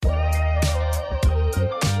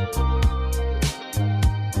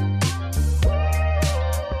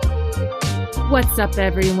What's up,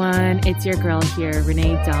 everyone? It's your girl here,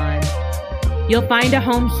 Renee Dawn. You'll find a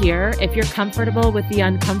home here if you're comfortable with the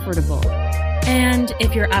uncomfortable. And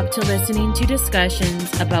if you're up to listening to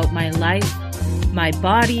discussions about my life, my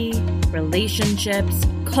body, relationships,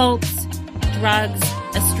 cults, drugs,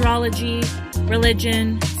 astrology,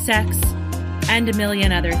 religion, sex, and a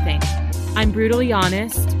million other things. I'm brutally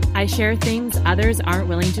honest. I share things others aren't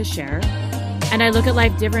willing to share. And I look at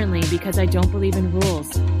life differently because I don't believe in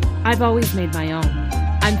rules. I've always made my own.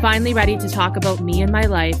 I'm finally ready to talk about me and my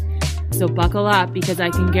life, so buckle up because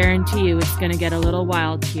I can guarantee you it's going to get a little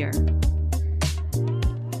wild here.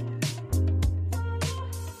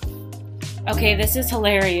 Okay, this is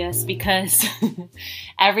hilarious because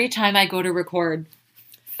every time I go to record,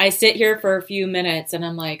 I sit here for a few minutes and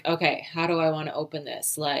I'm like, okay, how do I want to open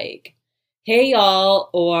this? Like, hey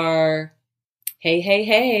y'all, or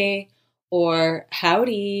hey, or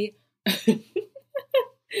howdy.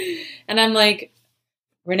 And I'm like,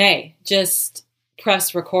 Renee, just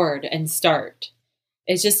press record and start.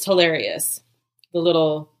 It's just hilarious. The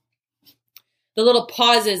little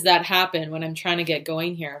pauses that happen when I'm trying to get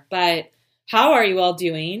going here. But how are you all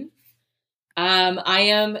doing? I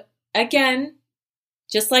am, again,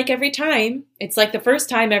 just like every time. It's like the first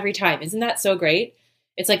time every time. Isn't that so great?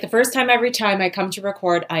 It's like the first time every time I come to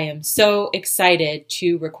record, I am so excited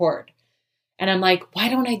to record. And I'm like, why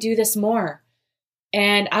don't I do this more?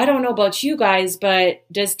 And I don't know about you guys, but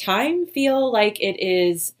does time feel like it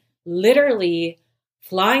is literally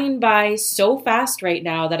flying by so fast right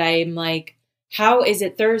now that I'm like, how is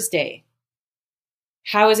it Thursday?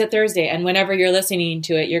 How is it Thursday? And whenever you're listening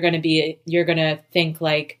to it, you're going to think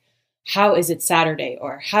like, how is it Saturday?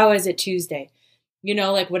 Or how is it Tuesday? You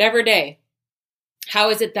know, like whatever day.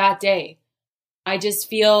 How is it that day? I just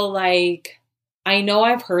feel like, I know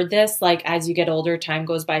I've heard this, like as you get older, time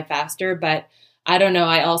goes by faster, but I don't know.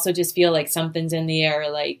 I also just feel like something's in the air,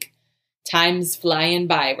 like time's flying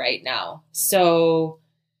by right now. So,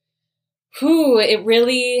 it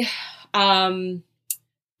really,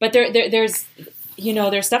 but there's,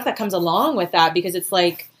 there's stuff that comes along with that because it's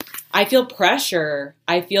like, I feel pressure.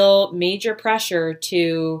 I feel major pressure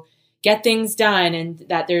to get things done and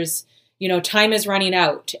that there's, time is running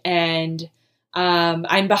out and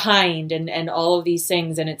I'm behind and all of these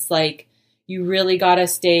things. And it's like, you really got to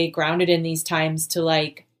stay grounded in these times to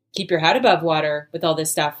like keep your head above water with all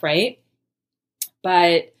this stuff, right?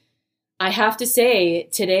 But I have to say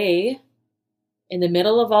today, in the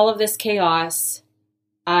middle of all of this chaos,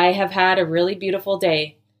 I have had a really beautiful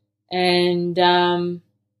day. And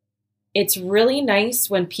it's really nice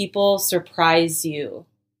when people surprise you.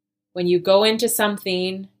 When you go into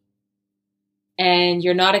something and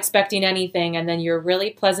you're not expecting anything and then you're really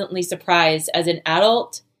pleasantly surprised as an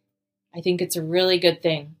adult, I think it's a really good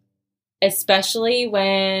thing, especially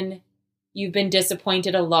when you've been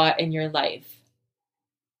disappointed a lot in your life.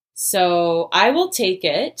 So I will take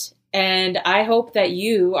it, and I hope that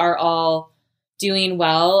you are all doing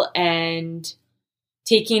well and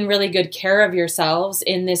taking really good care of yourselves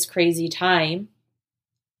in this crazy time.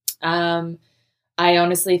 I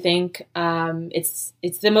honestly think it's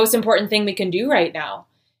the most important thing we can do right now.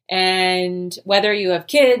 And whether you have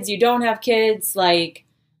kids, you don't have kids, like,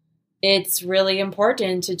 it's really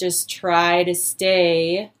important to just try to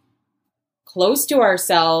stay close to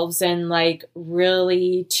ourselves and like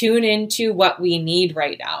really tune into what we need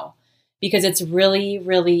right now, because it's really,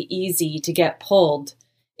 really easy to get pulled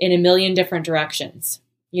in a million different directions.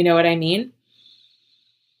 You know what I mean?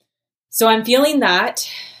 So I'm feeling that.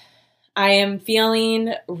 I am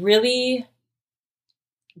feeling really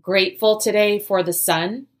grateful today for the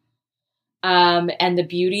sun and the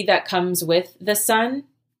beauty that comes with the sun.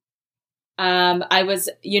 I was,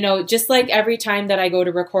 just like every time that I go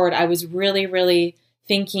to record, I was really, really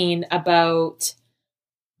thinking about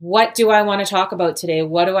what do I want to talk about today?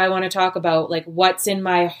 What do I want to talk about? Like what's in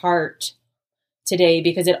my heart today?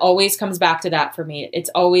 Because it always comes back to that for me. It's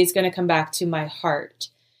always going to come back to my heart.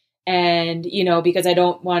 And, because I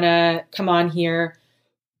don't want to come on here,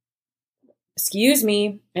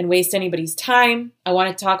 and waste anybody's time. I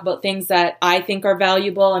want to talk about things that I think are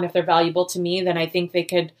valuable. And if they're valuable to me, then I think they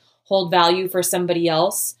could hold value for somebody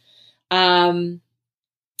else. And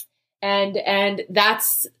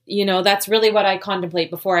that's, that's really what I contemplate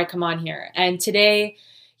before I come on here. And today,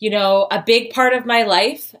 a big part of my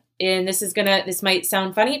life, and this might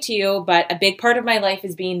sound funny to you, but a big part of my life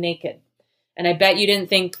is being naked. And I bet you didn't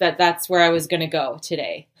think that that's where I was going to go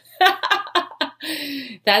today.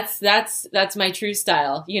 That's my true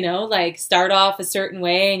style, like start off a certain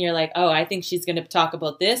way and you're like, oh, I think she's going to talk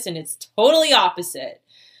about this. And it's totally opposite.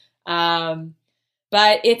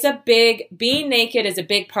 But being naked is a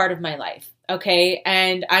big part of my life. Okay.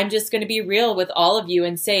 And I'm just going to be real with all of you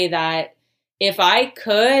and say that if I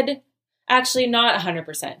could, actually not 100%,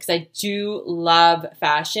 because I do love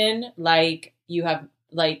fashion. Like you have,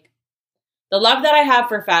 like the love that I have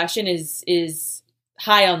for fashion is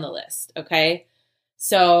high on the list. Okay.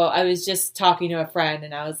 So I was just talking to a friend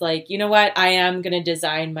and I was like, you know what? I am going to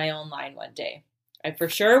design my own line one day. I for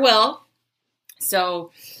sure will.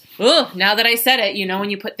 So, now that I said it, when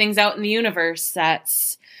you put things out in the universe,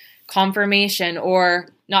 that's confirmation, or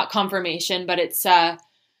not confirmation, but it's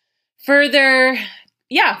further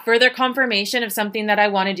confirmation of something that I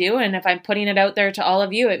want to do. And if I'm putting it out there to all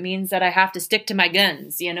of you, it means that I have to stick to my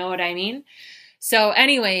guns. You know what I mean? So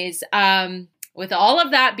anyways, with all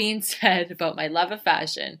of that being said about my love of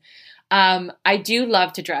fashion, I do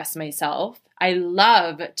love to dress myself. I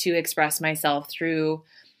love to express myself through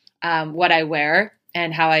what I wear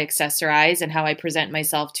and how I accessorize and how I present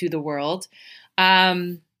myself to the world.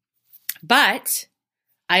 But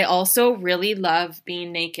I also really love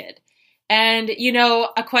being naked. And,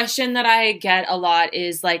 a question that I get a lot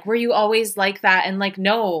is like, were you always like that? And like,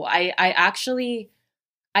 no, I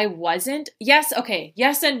wasn't. Yes. Okay.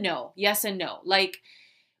 Yes and no. Yes and no. Like,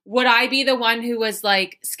 would I be the one who was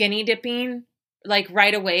like skinny dipping like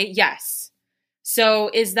right away? Yes. So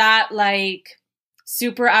is that like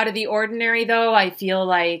super out of the ordinary though? I feel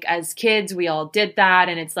like as kids, we all did that.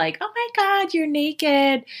 And it's like, oh my God, you're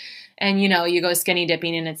naked. And, you go skinny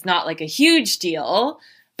dipping and it's not like a huge deal.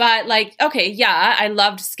 But like, okay, yeah, I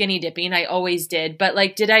loved skinny dipping. I always did. But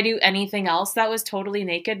like, did I do anything else that was totally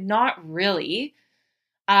naked? Not really.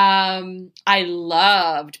 I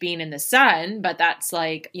loved being in the sun, but that's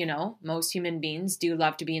like, most human beings do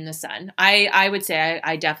love to be in the sun. I would say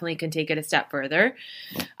I definitely can take it a step further.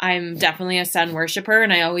 I'm definitely a sun worshiper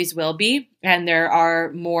and I always will be. And there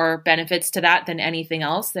are more benefits to that than anything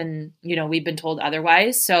else, than, we've been told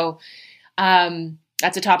otherwise. So,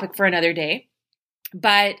 that's a topic for another day.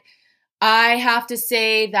 But I have to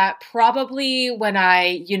say that probably when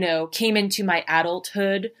I, came into my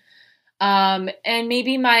adulthood, and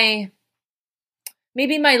maybe my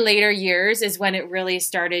later years is when it really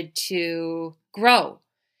started to grow.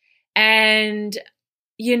 And,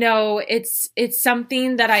 it's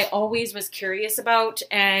something that I always was curious about.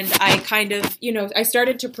 And I kind of, I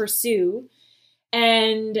started to pursue.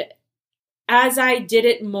 And as I did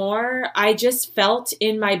it more, I just felt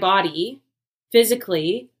in my body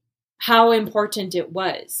physically how important it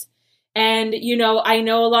was. And, I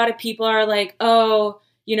know a lot of people are like, oh,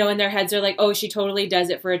 in their heads are like, oh, she totally does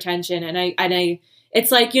it for attention. And I,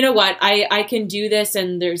 it's like, you know what, I can do this.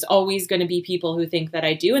 And there's always going to be people who think that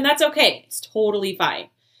I do. And that's okay. It's totally fine.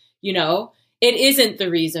 It isn't the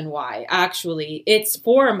reason why, actually. It's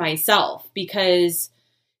for myself, because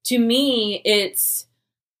to me, it's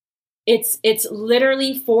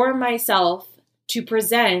literally for myself to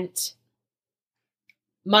present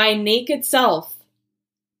my naked self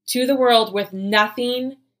to the world with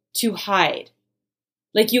nothing to hide.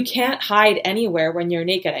 Like, you can't hide anywhere when you're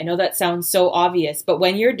naked. I know that sounds so obvious, but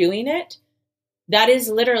when you're doing it, that is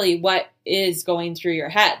literally what is going through your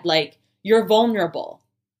head. Like, you're vulnerable.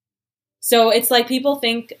 So it's like people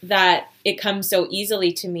think that it comes so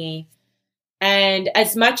easily to me. And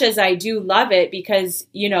as much as I do love it, because,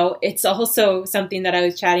 it's also something that I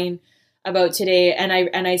was chatting about today. And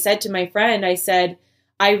I said to my friend, I said,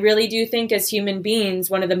 I really do think as human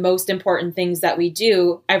beings, one of the most important things that we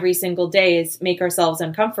do every single day is make ourselves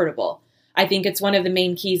uncomfortable. I think it's one of the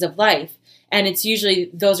main keys of life. And it's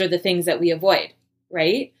usually, those are the things that we avoid,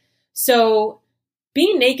 right? So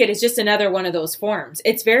being naked is just another one of those forms.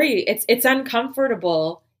 It's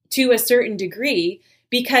uncomfortable to a certain degree,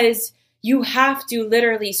 because you have to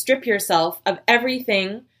literally strip yourself of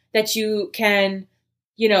everything that you can,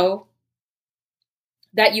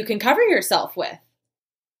 that you can cover yourself with.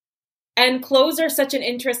 And clothes are such an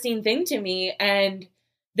interesting thing to me, and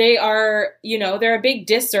they are, they're a big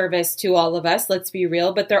disservice to all of us, let's be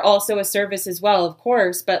real, but they're also a service as well, of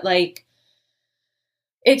course. But like,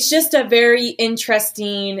 it's just a very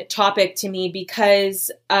interesting topic to me,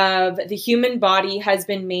 because of the human body has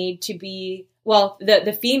been made to be, well,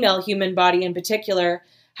 the female human body in particular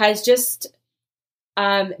has just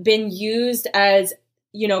been used as,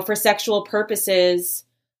 for sexual purposes,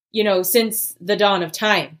 since the dawn of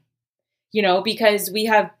time. Because we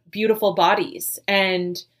have beautiful bodies,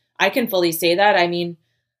 and I can fully say that. I mean,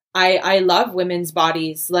 I love women's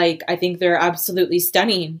bodies. Like, I think they're absolutely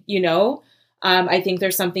stunning, I think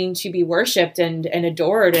there's something to be worshipped and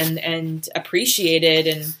adored and appreciated,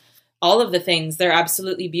 and all of the things. They're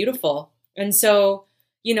absolutely beautiful. And so,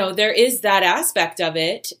 there is that aspect of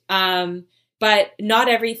it. But not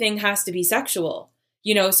everything has to be sexual.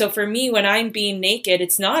 So for me, when I'm being naked,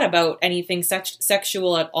 it's not about anything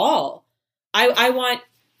sexual at all. I want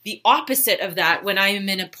the opposite of that when I'm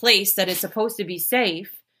in a place that is supposed to be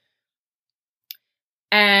safe.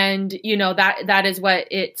 And, that is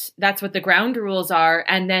that's what the ground rules are.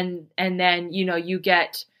 And then, you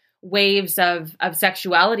get waves of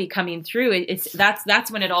sexuality coming through.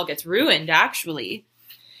 That's when it all gets ruined, actually.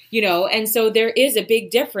 And so there is a big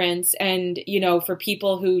difference. And, for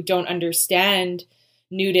people who don't understand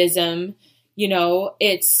nudism,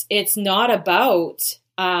 it's not about,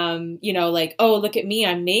 like, oh, look at me,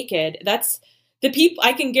 I'm naked. That's the people.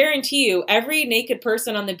 I can guarantee you every naked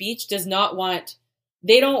person on the beach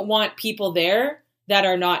they don't want people there that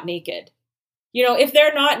are not naked. If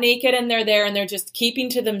they're not naked and they're there and they're just keeping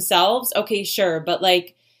to themselves, okay, sure. But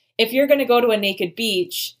like, if you're going to go to a naked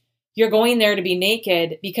beach, you're going there to be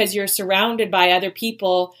naked because you're surrounded by other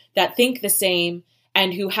people that think the same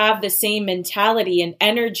and who have the same mentality and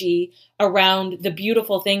energy around the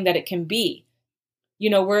beautiful thing that it can be.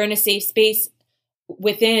 We're in a safe space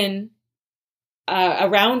within,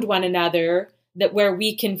 around one another, that where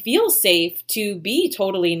we can feel safe to be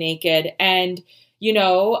totally naked. And,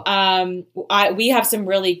 we have some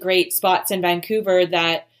really great spots in Vancouver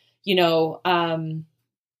that,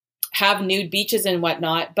 have nude beaches and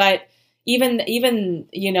whatnot. But even,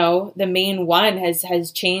 the main one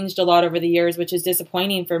has changed a lot over the years, which is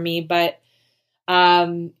disappointing for me. But,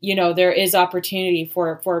 there is opportunity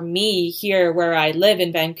for me here where I live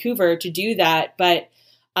in Vancouver to do that. But,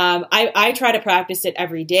 I try to practice it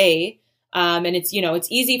every day. And it's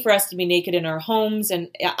easy for us to be naked in our homes. And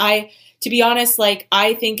to be honest, like,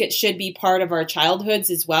 I think it should be part of our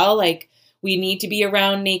childhoods as well. Like, we need to be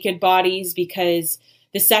around naked bodies because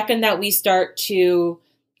the second that we start to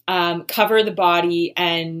cover the body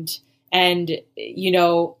and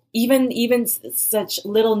even such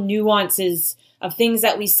little nuances of things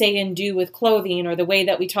that we say and do with clothing or the way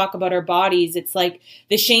that we talk about our bodies, it's like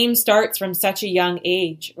the shame starts from such a young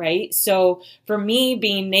age, right? So for me,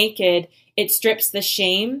 being naked, it strips the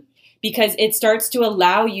shame because it starts to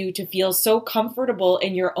allow you to feel so comfortable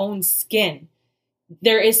in your own skin.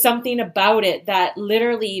 There is something about it that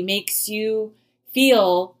literally makes you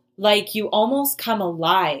feel like you almost come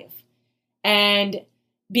alive. And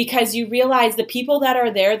because you realize the people that are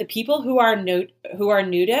there, the people who are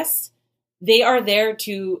nudists, they are there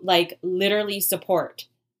to like literally support.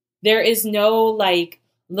 There is no like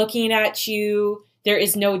looking at you. There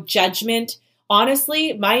is no judgment.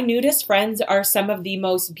 Honestly, my nudist friends are some of the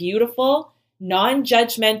most beautiful,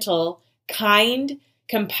 non-judgmental, kind,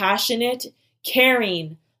 compassionate,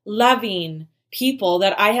 caring, loving people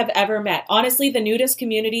that I have ever met. Honestly, the nudist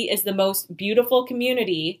community is the most beautiful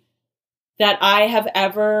community that I have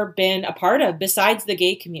ever been a part of besides the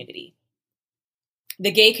gay community.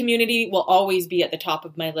 The gay community will always be at the top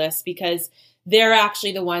of my list because they're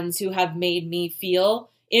actually the ones who have made me feel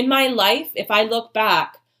in my life. If I look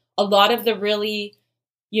back, a lot of the really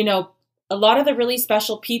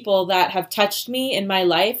special people that have touched me in my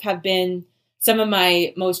life have been some of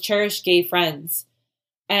my most cherished gay friends.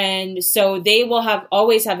 And so they will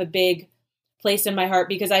always have a big place in my heart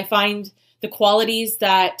because I find the qualities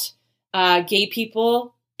that gay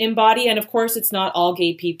people embody. And of course, it's not all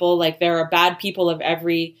gay people. Like there are bad people of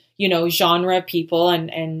every, genre of people.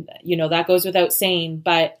 And that goes without saying.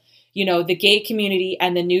 But, the gay community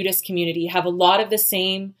and the nudist community have a lot of the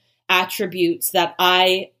same attributes that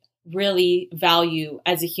I really value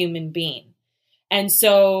as a human being. And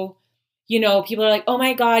so, people are like, oh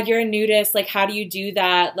my God, you're a nudist. Like, how do you do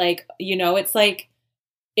that? Like, it's like,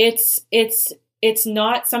 it's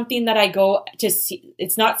not something that I go to see.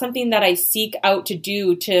 It's not something that I seek out to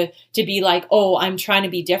do to be like, oh, I'm trying to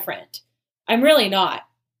be different. I'm really not.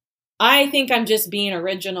 I think I'm just being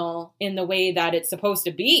original in the way that it's supposed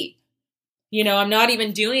to be. I'm not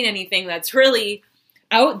even doing anything that's really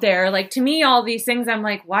out there. Like to me, all these things, I'm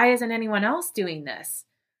like, why isn't anyone else doing this?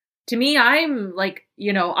 To me, I'm like,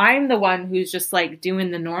 I'm the one who's just like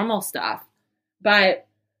doing the normal stuff. But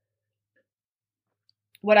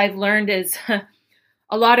what I've learned is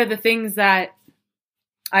a lot of the things that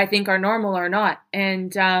I think are normal are not.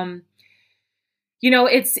 And,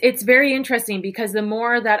 it's very interesting because the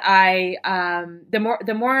more that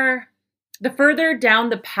the further down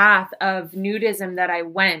the path of nudism that I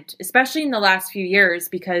went, especially in the last few years,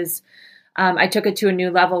 because I took it to a new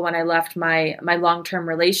level when I left my long-term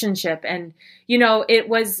relationship. And,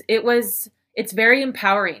 it's very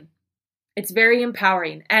empowering. It's very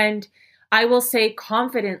empowering. And I will say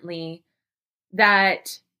confidently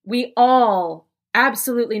that we all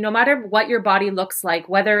absolutely, no matter what your body looks like,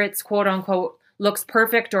 whether it's quote unquote looks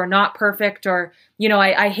perfect or not perfect, or,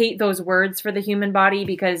 I hate those words for the human body,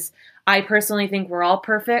 because I personally think we're all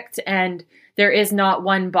perfect, and there is not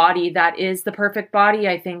one body that is the perfect body.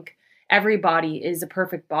 I think every body is a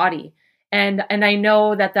perfect body. And I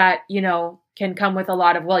know that, can come with a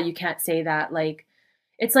lot of, well, you can't say that. Like,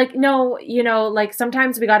 it's like, no, like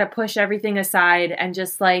sometimes we got to push everything aside and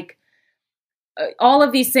just like, all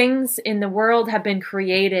of these things in the world have been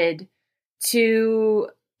created to,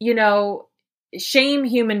 shame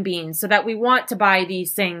human beings so that we want to buy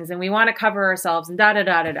these things and we want to cover ourselves and da da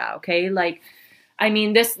da da da. Okay. Like, I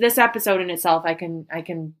mean, this episode in itself, I can,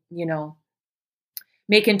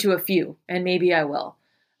 make into a few, and maybe I will,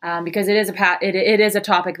 because it is a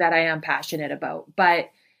topic that I am passionate about. But,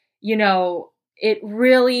 it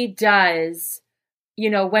really does,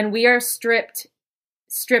 when we are stripped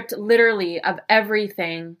literally of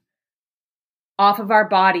everything off of our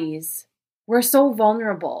bodies, we're so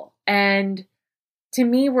vulnerable. And to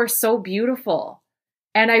me, we're so beautiful.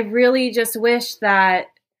 And I really just wish that,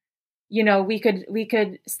 we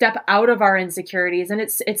could step out of our insecurities. And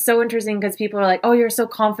it's so interesting because people are like, oh, you're so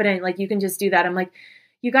confident. Like, you can just do that. I'm like,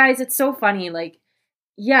 you guys, it's so funny. Like,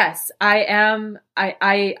 yes, I am.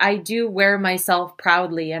 I do wear myself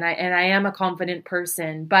proudly, and I am a confident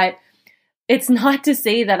person, but it's not to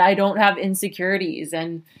say that I don't have insecurities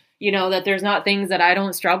and, that there's not things that I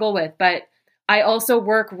don't struggle with. But I also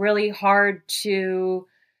work really hard to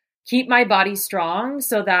keep my body strong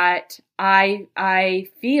so that I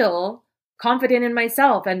feel confident in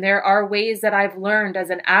myself. And there are ways that I've learned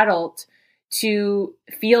as an adult to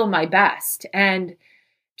feel my best. And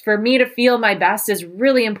for me to feel my best is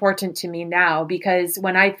really important to me now, because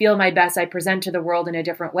when I feel my best, I present to the world in a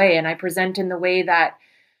different way. And I present in the way that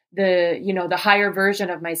the higher version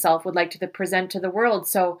of myself would like to present to the world.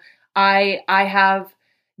 So I have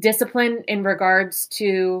discipline in regards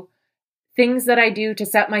to things that I do to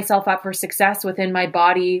set myself up for success within my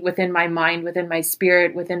body, within my mind, within my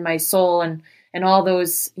spirit, within my soul, and all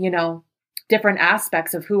those, different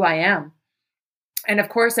aspects of who I am. And of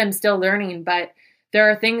course, I'm still learning, but there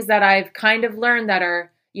are things that I've kind of learned that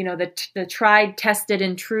are, the tried, tested,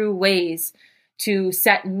 and true ways to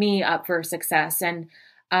set me up for success. And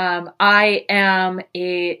I am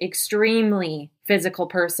a extremely physical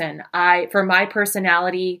person. For my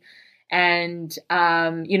personality and,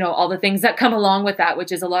 all the things that come along with that,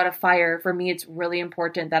 which is a lot of fire, for me, it's really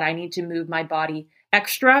important that I need to move my body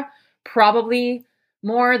extra, probably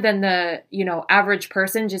more than the, average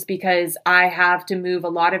person, just because I have to move a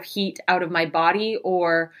lot of heat out of my body,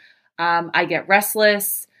 or I get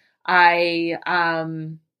restless. I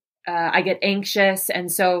get anxious.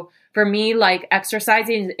 And so for me, like,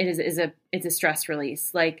 exercising is a stress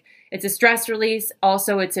release. Like, it's a stress release.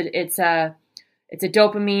 Also, it's a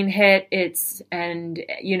dopamine hit. It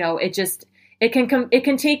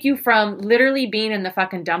can take you from literally being in the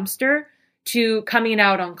fucking dumpster to coming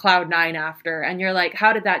out on cloud 9 after. And you're like,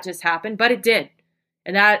 how did that just happen? But it did.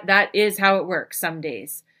 And that is how it works some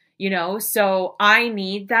days, so I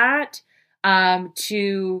need that,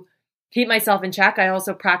 to keep myself in check. I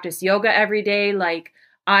also practice yoga every day. Like,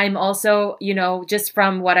 I'm also, just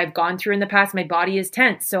from what I've gone through in the past, my body is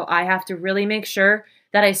tense. So I have to really make sure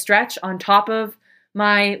that I stretch on top of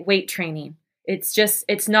my weight training.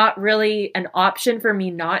 It's not really an option for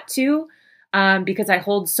me not to, because I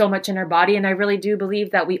hold so much in our body. And I really do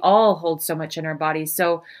believe that we all hold so much in our bodies.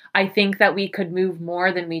 So I think that we could move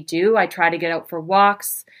more than we do. I try to get out for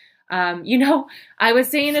walks. I was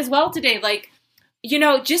saying as well today, like,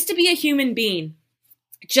 just to be a human being,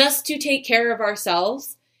 just to take care of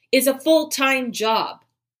ourselves is a full-time job.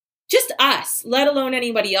 Just us, let alone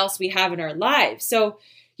anybody else we have in our lives. So,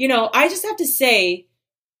 I just have to say,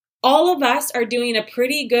 all of us are doing a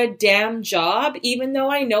pretty good damn job, even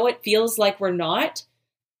though I know it feels like we're not.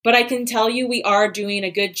 But I can tell you we are doing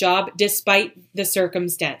a good job despite the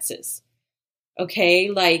circumstances. Okay?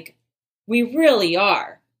 Like, we really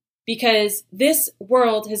are. Because this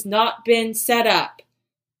world has not been set up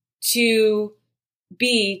to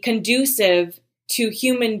be conducive to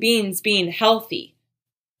human beings being healthy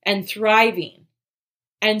and thriving.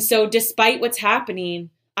 And so despite what's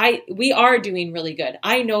happening, we are doing really good.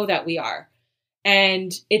 I know that we are.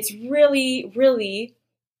 And it's really, really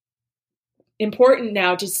important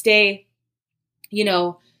now to stay,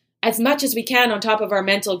 as much as we can on top of our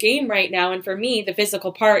mental game right now. And for me, the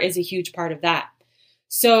physical part is a huge part of that.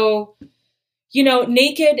 So,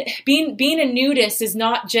 naked, being a nudist is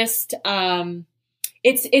not just,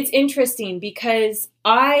 it's interesting because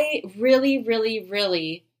I really, really,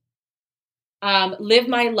 really, live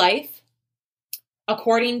my life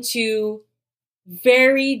according to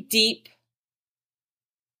very deep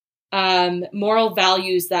moral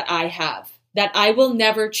values that I have, that I will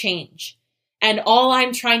never change. And all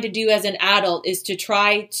I'm trying to do as an adult is to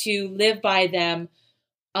try to live by them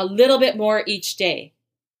a little bit more each day.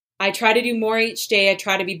 I try to do more each day. I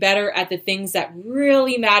try to be better at the things that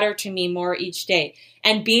really matter to me more each day.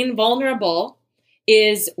 And being vulnerable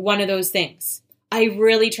is one of those things. I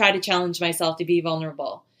really try to challenge myself to be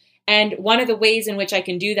vulnerable. And one of the ways in which I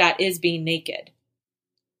can do that is being naked.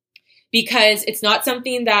 Because it's not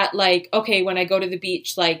something that like, okay, when I go to the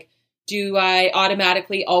beach, like, do I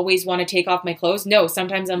automatically always want to take off my clothes? No,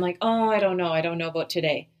 sometimes I'm like, oh, I don't know about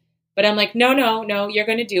today. But I'm like, no, you're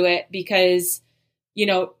going to do it because, you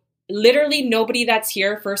know, literally nobody that's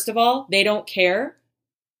here, first of all, they don't care.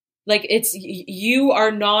 Like you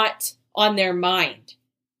are not on their mind.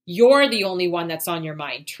 You're the only one that's on your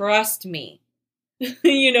mind. Trust me.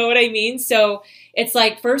 You know what I mean? So it's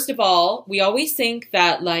like, first of all, we always think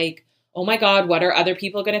that like, oh my God, what are other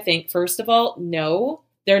people going to think? First of all, no,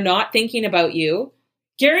 they're not thinking about you.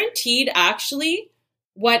 Guaranteed, actually,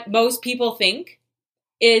 what most people think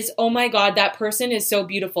is, oh my God, that person is so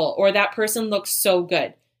beautiful, or that person looks so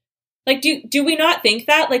good. Like, do we not think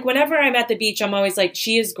that? Like, whenever I'm at the beach, I'm always like,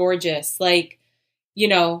 she is gorgeous. Like, you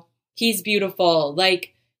know, he's beautiful.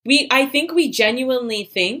 Like, I think we're genuinely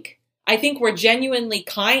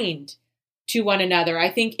kind to one another. I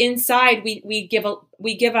think inside we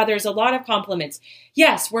give others a lot of compliments.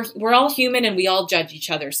 Yes, we're all human and we all judge each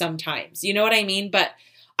other sometimes. You know what I mean? But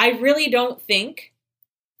I really don't think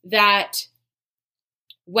that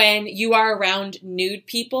when you are around nude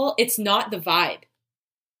people, it's not the vibe.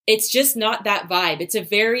 It's just not that vibe. It's a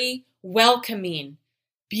very welcoming,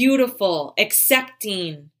 beautiful,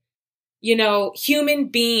 accepting, you know, human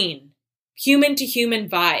being, human to human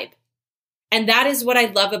vibe. And that is what I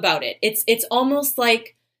love about it. It's almost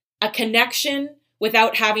like a connection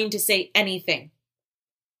without having to say anything.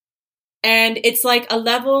 And it's like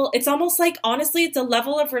it's almost like, honestly, it's a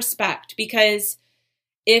level of respect, because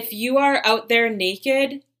if you are out there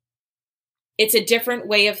naked, it's a different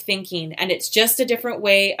way of thinking, and it's just a different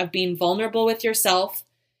way of being vulnerable with yourself.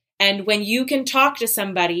 And when you can talk to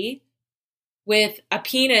somebody with a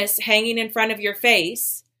penis hanging in front of your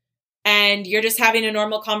face and you're just having a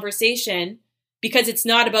normal conversation because it's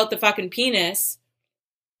not about the fucking penis.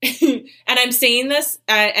 And I'm saying this,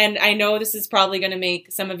 and I know this is probably going to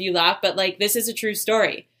make some of you laugh, but like, this is a true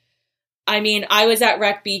story. I mean, I was at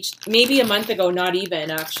Wreck Beach maybe a month ago, not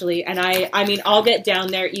even actually. And I mean, I'll get down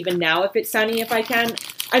there even now if it's sunny, if I can.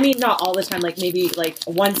 I mean, not all the time, like maybe like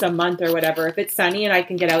once a month or whatever. If it's sunny and I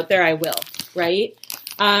can get out there, I will. Right.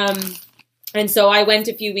 And so I went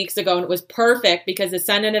a few weeks ago and it was perfect because the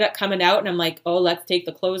sun ended up coming out and I'm like, oh, let's take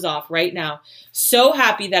the clothes off right now. So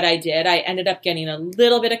happy that I did. I ended up getting a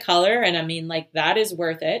little bit of color, and I mean, like, that is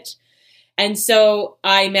worth it. And so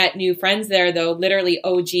I met new friends there, though, literally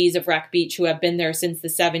OGs of Wreck Beach who have been there since the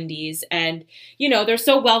 70s. And, you know, they're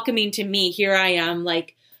so welcoming to me. Here I am,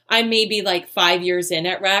 like, I'm maybe like 5 years in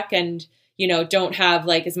at Wreck and, you know, don't have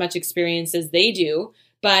like as much experience as they do.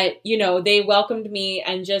 But, you know, they welcomed me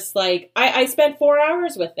and just like, I spent 4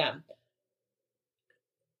 hours with them.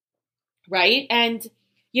 Right. And,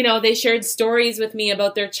 you know, they shared stories with me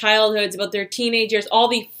about their childhoods, about their teenage years, all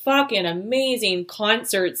the fucking amazing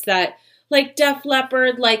concerts that, like Def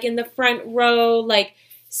Leppard, like in the front row, like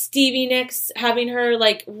Stevie Nicks having her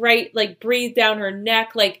like breathe down her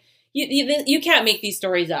neck. Like you can't make these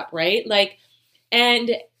stories up, right? Like,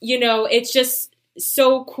 and you know, it's just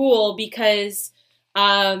so cool because,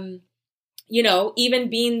 you know, even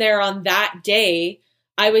being there on that day,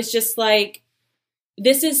 I was just like,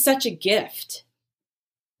 this is such a gift.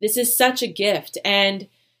 This is such a gift. And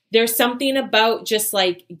there's something about just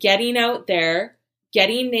like getting out there,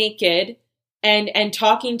 getting naked, and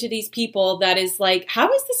talking to these people that is like,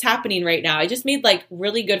 how is this happening right now? I just made like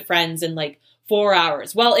really good friends in like 4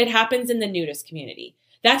 hours. Well, it happens in the nudist community.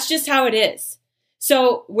 That's just how it is.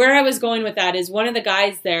 So where I was going with that is one of the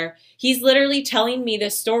guys there, he's literally telling me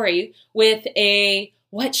this story with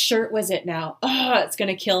what shirt was it now? Oh, it's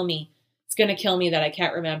going to kill me. It's going to kill me that I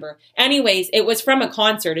can't remember. Anyways, it was from a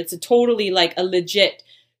concert. It's a totally like a legit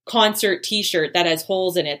concert t-shirt that has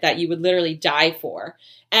holes in it that you would literally die for.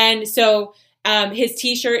 And so his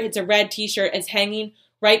t-shirt, it's a red t-shirt, is hanging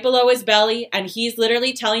right below his belly. And he's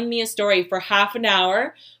literally telling me a story for half an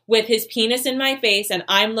hour with his penis in my face. And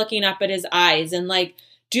I'm looking up at his eyes and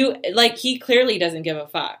he clearly doesn't give a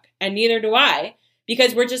fuck. And neither do I,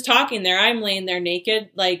 because we're just talking there. I'm laying there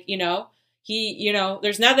naked. Like, you know,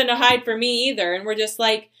 there's nothing to hide for me either. And we're just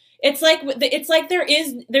like, it's like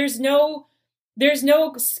there's no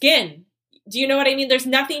skin. Do you know what I mean? There's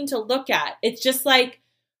nothing to look at. It's just like,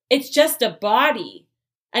 it's just a body.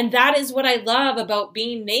 And that is what I love about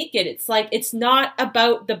being naked. It's like, it's not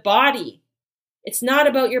about the body. It's not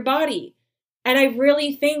about your body. And I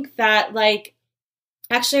really think that, like,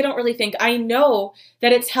 actually, I don't really think, I know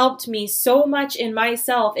that it's helped me so much in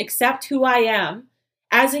myself, accept who I am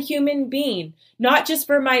as a human being, not just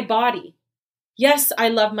for my body. Yes, I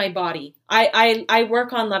love my body. I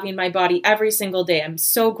work on loving my body every single day. I'm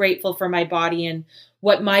so grateful for my body and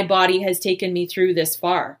what my body has taken me through this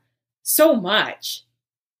far. So much.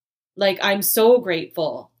 Like, I'm so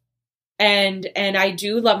grateful. And I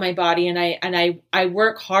do love my body, and I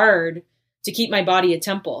work hard to keep my body a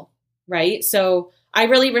temple, right? So I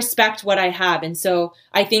really respect what I have. And so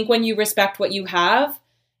I think when you respect what you have,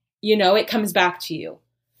 you know, it comes back to you.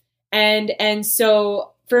 And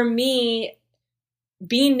so for me,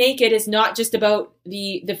 being naked is not just about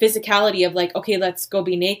the physicality of like, okay, let's go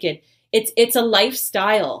be naked. It's a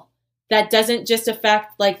lifestyle that doesn't just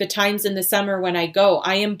affect like the times in the summer when I go.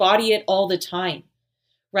 I embody it all the time,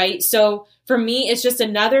 right? So for me, it's just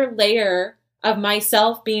another layer of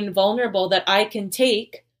myself being vulnerable that I can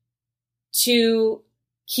take to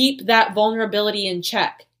keep that vulnerability in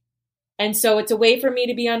check. And so it's a way for me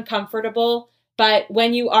to be uncomfortable. But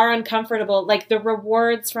when you are uncomfortable, like the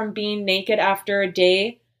rewards from being naked after a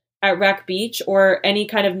day at Wreck Beach or any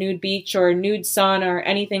kind of nude beach or nude sauna or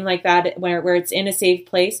anything like that, where it's in a safe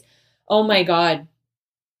place, oh my God,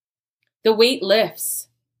 the weight lifts.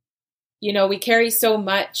 You know, we carry so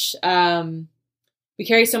much, shame.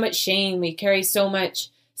 We carry so much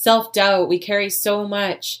self-doubt. We carry so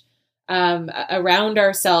much around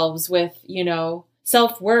ourselves with, you know,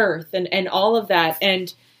 self-worth and all of that.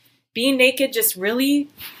 And being naked just really,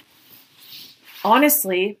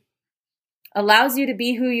 honestly, allows you to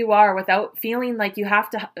be who you are without feeling like you have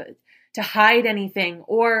to hide anything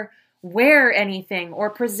or wear anything or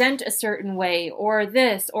present a certain way or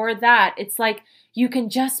this or that. It's like you can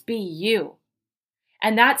just be you.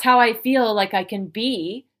 And that's how I feel like I can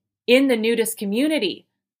be in the nudist community.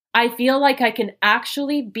 I feel like I can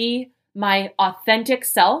actually be my authentic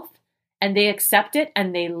self, and they accept it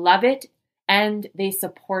and they love it and they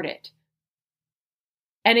support it.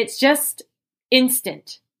 And it's just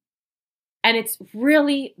instant. And it's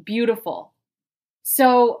really beautiful.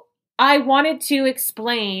 So I wanted to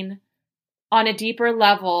explain on a deeper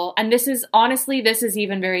level, and this is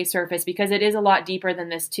even very surface because it is a lot deeper than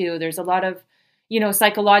this too. There's a lot of, you know,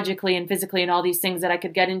 psychologically and physically and all these things that I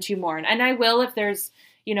could get into more. And I will if there's,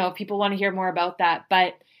 you know, if people want to hear more about that.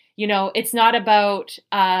 But, you know, it's not about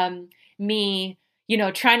me, you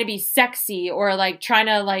know, trying to be sexy or like trying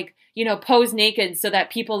to like, you know, pose naked so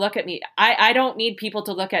that people look at me. I don't need people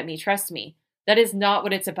to look at me. Trust me. That is not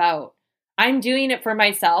what it's about. I'm doing it for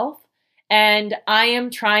myself, and I am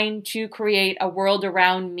trying to create a world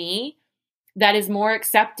around me that is more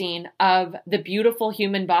accepting of the beautiful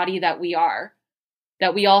human body that we are,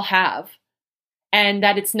 that we all have, and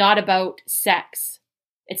that it's not about sex.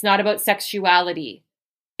 It's not about sexuality.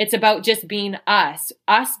 It's about just being us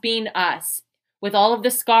being us, with all of the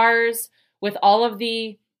scars, with all of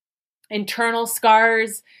the internal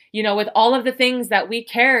scars, you know, with all of the things that we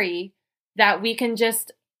carry, that we can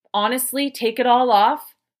just honestly take it all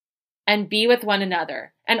off and be with one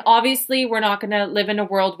another. And obviously, we're not going to live in a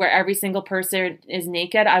world where every single person is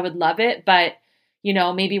naked. I would love it, but, you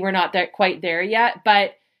know, maybe we're not quite there yet.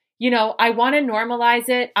 But, you know, I want to normalize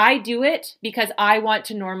it. I do it because I want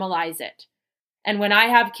to normalize it. And when I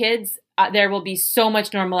have kids, there will be so much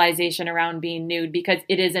normalization around being nude because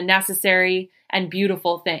it is a necessary and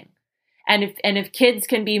beautiful thing. And if kids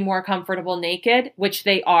can be more comfortable naked, which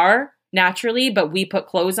they are naturally, but we put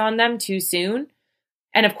clothes on them too soon.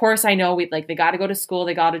 And of course, I know they got to go to school,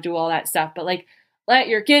 they got to do all that stuff, but like, let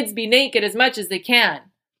your kids be naked as much as they can.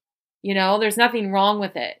 You know, there's nothing wrong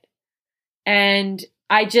with it. And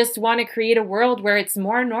I just want to create a world where it's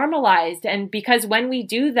more normalized. And because when we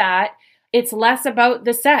do that, it's less about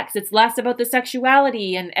the sex. It's less about the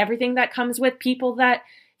sexuality and everything that comes with people that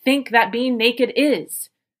think that being naked is.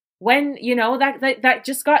 When, you know, that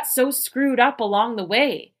just got so screwed up along the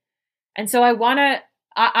way. And so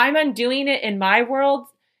I'm undoing it in my world.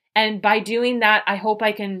 And by doing that, I hope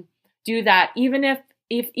I can do that. Even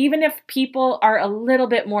if people are a little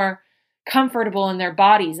bit more comfortable in their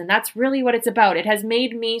bodies. And that's really what it's about. It has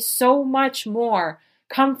made me so much more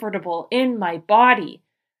comfortable in my body,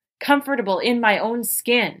 comfortable in my own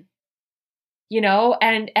skin, you know,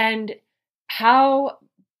 and how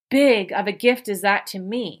big of a gift is that to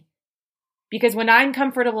me? Because when I'm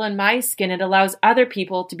comfortable in my skin, it allows other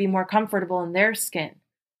people to be more comfortable in their skin.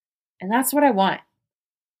 And that's what I want.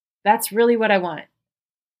 That's really what I want.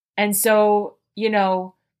 And so, you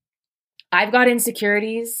know, I've got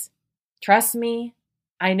insecurities. Trust me,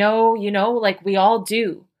 I know, like we all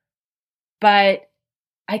do. But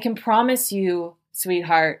I can promise you,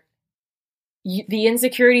 sweetheart, the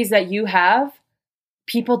insecurities that you have,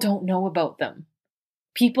 people don't know about them.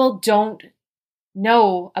 People don't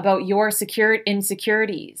know about your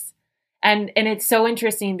insecurities. And it's so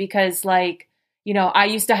interesting because like, I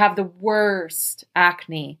used to have the worst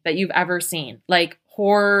acne that you've ever seen, like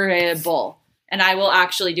horrible. And I will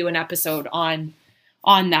actually do an episode on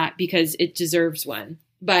that because it deserves one.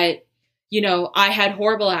 But, I had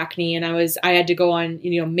horrible acne and I had to go on,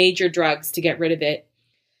 major drugs to get rid of it.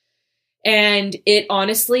 And it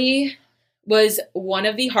honestly was one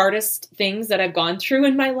of the hardest things that I've gone through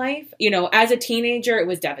in my life. As a teenager, it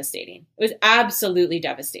was devastating. It was absolutely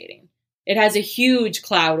devastating. It has a huge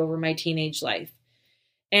cloud over my teenage life.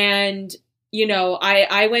 And,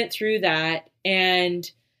 I went through that, and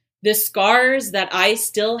the scars that I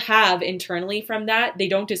still have internally from that, they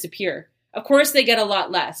don't disappear. Of course, they get a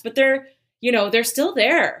lot less, but they're still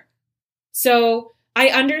there. So I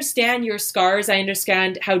understand your scars. I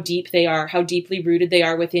understand how deep they are, how deeply rooted they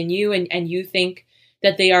are within you. And you think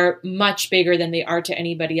that they are much bigger than they are to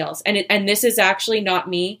anybody else. And this is actually not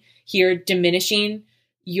me here diminishing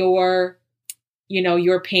your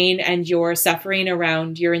pain and your suffering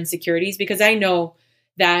around your insecurities, because I know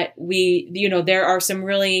that there are some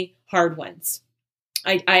really hard ones.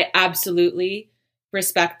 I absolutely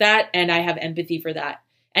respect that. And I have empathy for that.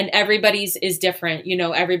 And everybody's is different.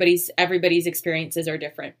 Everybody's experiences are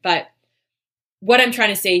different. But what I'm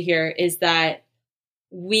trying to say here is that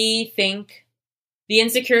we think the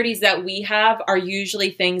insecurities that we have are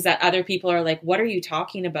usually things that other people are like, what are you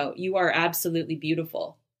talking about? You are absolutely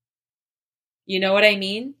beautiful. You know what I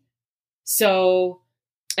mean? So,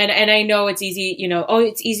 and I know it's easy,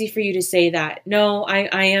 it's easy for you to say that. No, I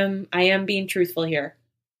am being truthful here.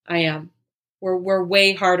 I am. We're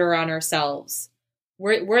way harder on ourselves.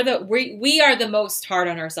 We are the most hard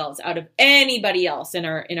on ourselves out of anybody else in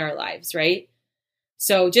our lives, right?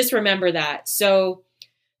 So just remember that. So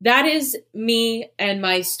that is me and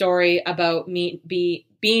my story about me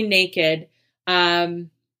being naked. I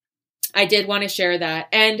did want to share that.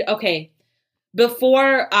 And okay,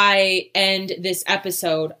 before I end this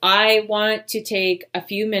episode, I want to take a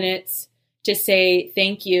few minutes to say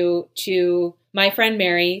thank you to my friend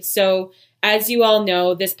Mary. So as you all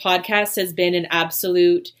know, this podcast has been an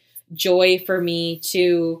absolute joy for me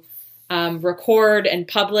to record and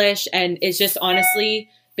publish. And it's just honestly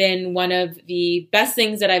been one of the best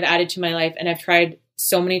things that I've added to my life. And I've tried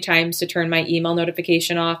so many times to turn my email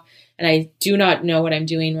notification off, and I do not know what I'm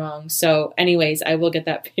doing wrong. So anyways, I will get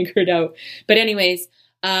that figured out. But anyways,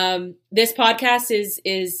 this podcast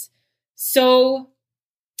is so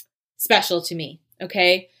special to me.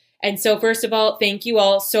 Okay. And so first of all, thank you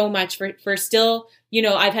all so much for still,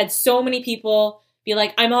 I've had so many people be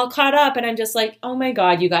like, I'm all caught up. And I'm just like, oh my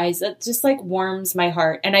God, you guys, that just like warms my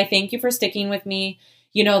heart. And I thank you for sticking with me.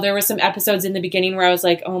 There were some episodes in the beginning where I was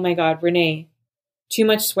like, oh my God, Renee, too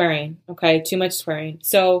much swearing. Okay. Too much swearing.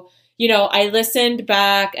 So, I listened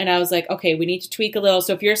back and I was like, okay, we need to tweak a little.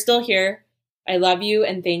 So if you're still here, I love you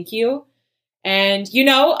and thank you. And, things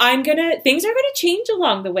are going to change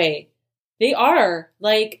along the way. They are.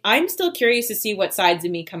 Like, I'm still curious to see what sides of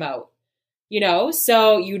me come out,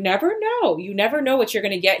 so you never know. You never know what you're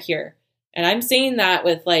going to get here. And I'm saying that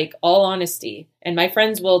with like all honesty. And my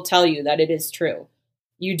friends will tell you that it is true.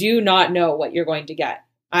 You do not know what you're going to get.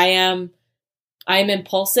 I'm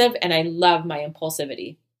impulsive and I love my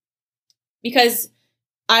impulsivity because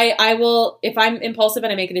I will, if I'm impulsive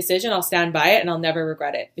and I make a decision, I'll stand by it and I'll never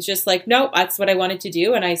regret it. It's just like, no, that's what I wanted to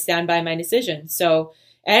do. And I stand by my decision. So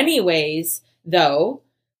anyways, though,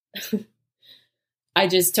 I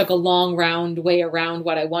just took a long round way around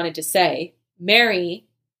what I wanted to say. Mary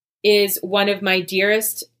is one of my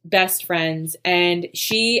dearest best friends, and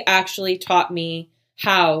she actually taught me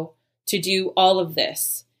how to do all of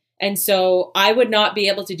this. And so I would not be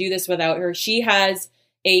able to do this without her. She has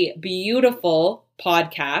a beautiful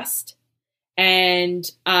podcast, and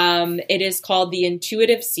it is called The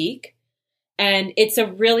Intuitive Seek. And it's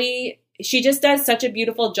she just does such a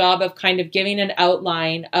beautiful job of kind of giving an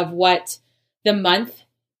outline of what the month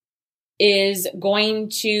is going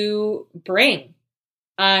to bring.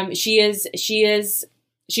 She's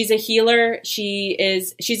a healer.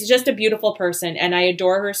 She's just a beautiful person, and I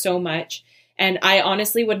adore her so much. And I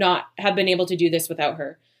honestly would not have been able to do this without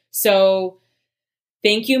her. So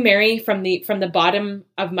thank you, Mary, from the bottom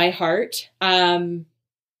of my heart. I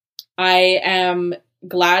am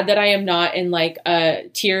glad that I am not in like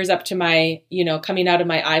tears up to my, coming out of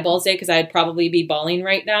my eyeballs day, because I'd probably be bawling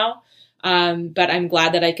right now. But I'm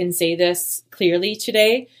glad that I can say this clearly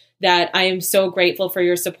today, that I am so grateful for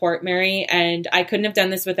your support, Mary. And I couldn't have done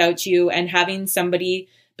this without you, and having somebody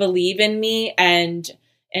believe in me and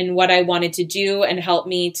what I wanted to do and help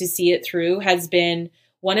me to see it through has been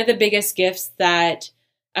one of the biggest gifts that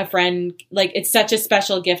a friend, like, it's such a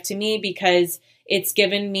special gift to me because it's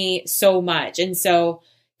given me so much. And so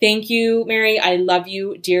thank you, Mary. I love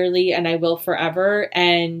you dearly and I will forever.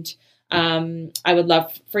 And I would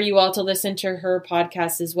love for you all to listen to her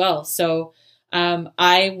podcast as well. So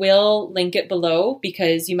I will link it below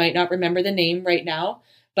because you might not remember the name right now.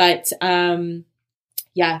 But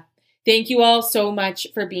yeah, thank you all so much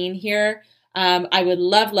for being here. I would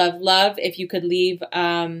love if you could leave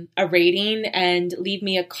a rating and leave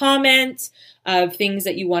me a comment of things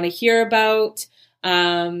that you want to hear about.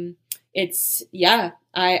 I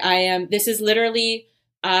am, this is literally,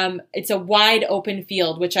 it's a wide open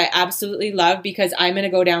field, which I absolutely love because I'm going to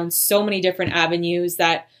go down so many different avenues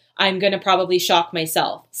that I'm going to probably shock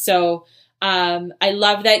myself. So I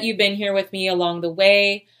love that you've been here with me along the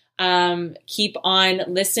way. Keep on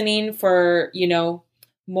listening for,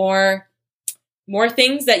 more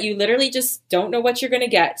things that you literally just don't know what you're going to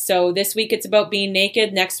get. So this week it's about being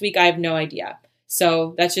naked. Next week, I have no idea.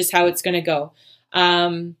 So that's just how it's going to go.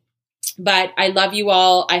 But I love you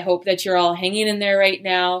all. I hope that you're all hanging in there right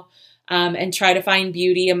now, and try to find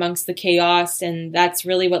beauty amongst the chaos. And that's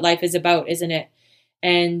really what life is about, isn't it?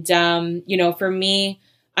 And, for me,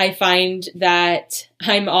 I find that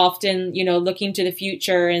I'm often, looking to the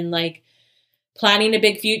future and like planning a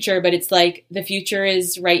big future, but it's like the future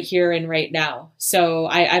is right here and right now. So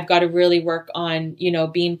I've got to really work on,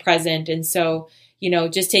 being present. And so,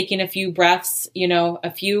 just taking a few breaths,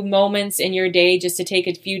 a few moments in your day just to take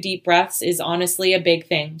a few deep breaths is honestly a big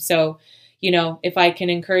thing. So, if I can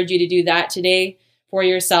encourage you to do that today for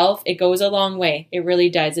yourself, it goes a long way. It really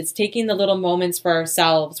does. It's taking the little moments for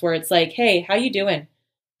ourselves where it's like, hey, how you doing?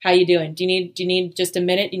 How you doing? Do you need just a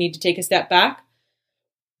minute? You need to take a step back?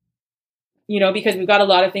 Because we've got a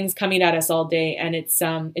lot of things coming at us all day, and it's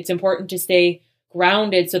important to stay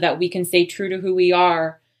grounded so that we can stay true to who we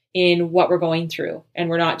are in what we're going through. And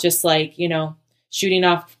we're not just like, shooting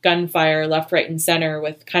off gunfire left, right, and center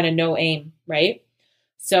with kind of no aim, right?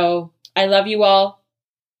 So I love you all.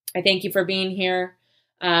 I thank you for being here.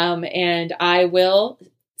 And I will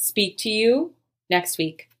speak to you next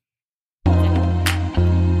week.